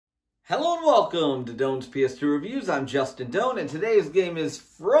Hello and welcome to Doan's PS2 Reviews. I'm Justin Doan, and today's game is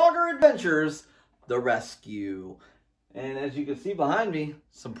Frogger Adventures: The Rescue. And as you can see behind me,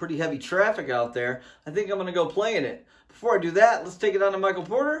 some pretty heavy traffic out there. I think I'm going to go play in it. Before I do that, let's take it on to Michael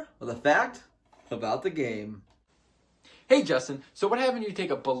Porter with a fact about the game. Hey Justin, so what happens when you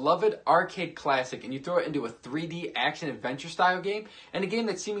take a beloved arcade classic and you throw it into a 3D action-adventure style game, and a game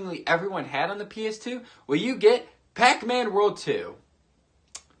that seemingly everyone had on the PS2? Well, you get Pac-Man World 2.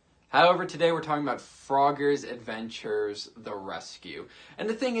 However, today we're talking about Frogger's Adventures: The Rescue. And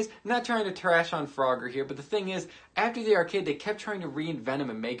the thing is, I'm not trying to trash on Frogger here, but the thing is, after the arcade, they kept trying to reinvent him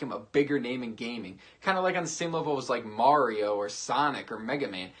and make him a bigger name in gaming. Kind of like on the same level as like Mario or Sonic or Mega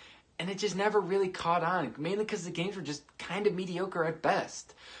Man. And it just never really caught on, mainly because the games were just kind of mediocre at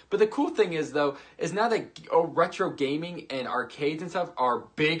best. But the cool thing is, though, is now that retro gaming and arcades and stuff are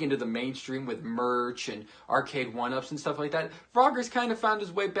big into the mainstream with merch and arcade one-ups and stuff like that, Frogger's kind of found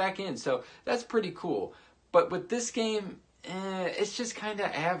his way back in, so that's pretty cool. But with this game, it's just kind of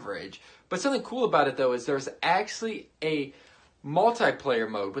average. But something cool about it, though, is there's actually a multiplayer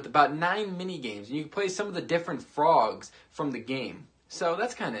mode with about 9 mini-games, and you can play some of the different frogs from the game. So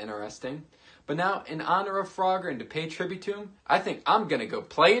that's kind of interesting. But now, in honor of Frogger and to pay tribute to him, I think I'm going to go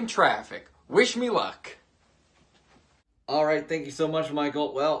play in traffic. Wish me luck. All right, thank you so much,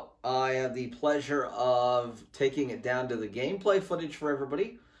 Michael. Well, I have the pleasure of taking it down to the gameplay footage for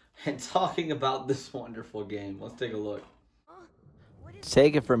everybody and talking about this wonderful game. Let's take a look.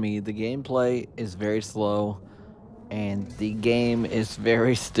 Take it from me, the gameplay is very slow and the game is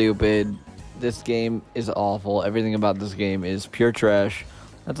very stupid. This game is awful. Everything about this game is pure trash.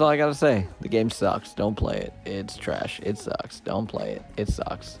 That's all I gotta say. The game sucks. Don't play it. It's trash. It sucks. Don't play it. It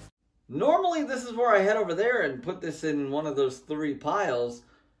sucks. Normally, this is where I head over there and put this in one of those 3 piles,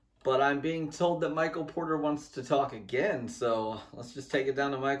 but I'm being told that Michael Porter wants to talk again, so let's just take it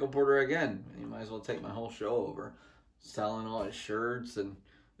down to Michael Porter again. You might as well take my whole show over. Selling all his shirts and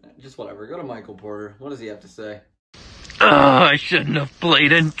just whatever. Go to Michael Porter. What does he have to say? Oh, I shouldn't have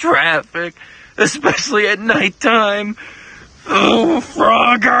played in traffic, especially at nighttime. Oh,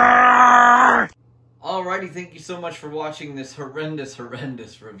 Frogger! Alrighty, thank you so much for watching this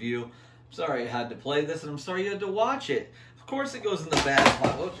horrendous review. I'm sorry you had to play this, and I'm sorry you had to watch it. Of course it goes in the bad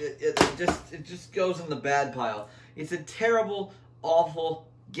pile. It just goes in the bad pile. It's a terrible, awful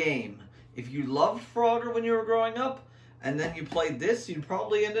game. If you loved Frogger when you were growing up, and then you played this, you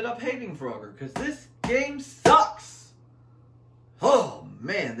probably ended up hating Frogger, because this game sucks! Oh,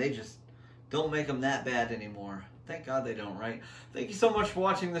 man, they just don't make them that bad anymore. Thank God they don't, right? Thank you so much for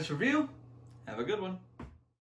watching this review. Have a good one.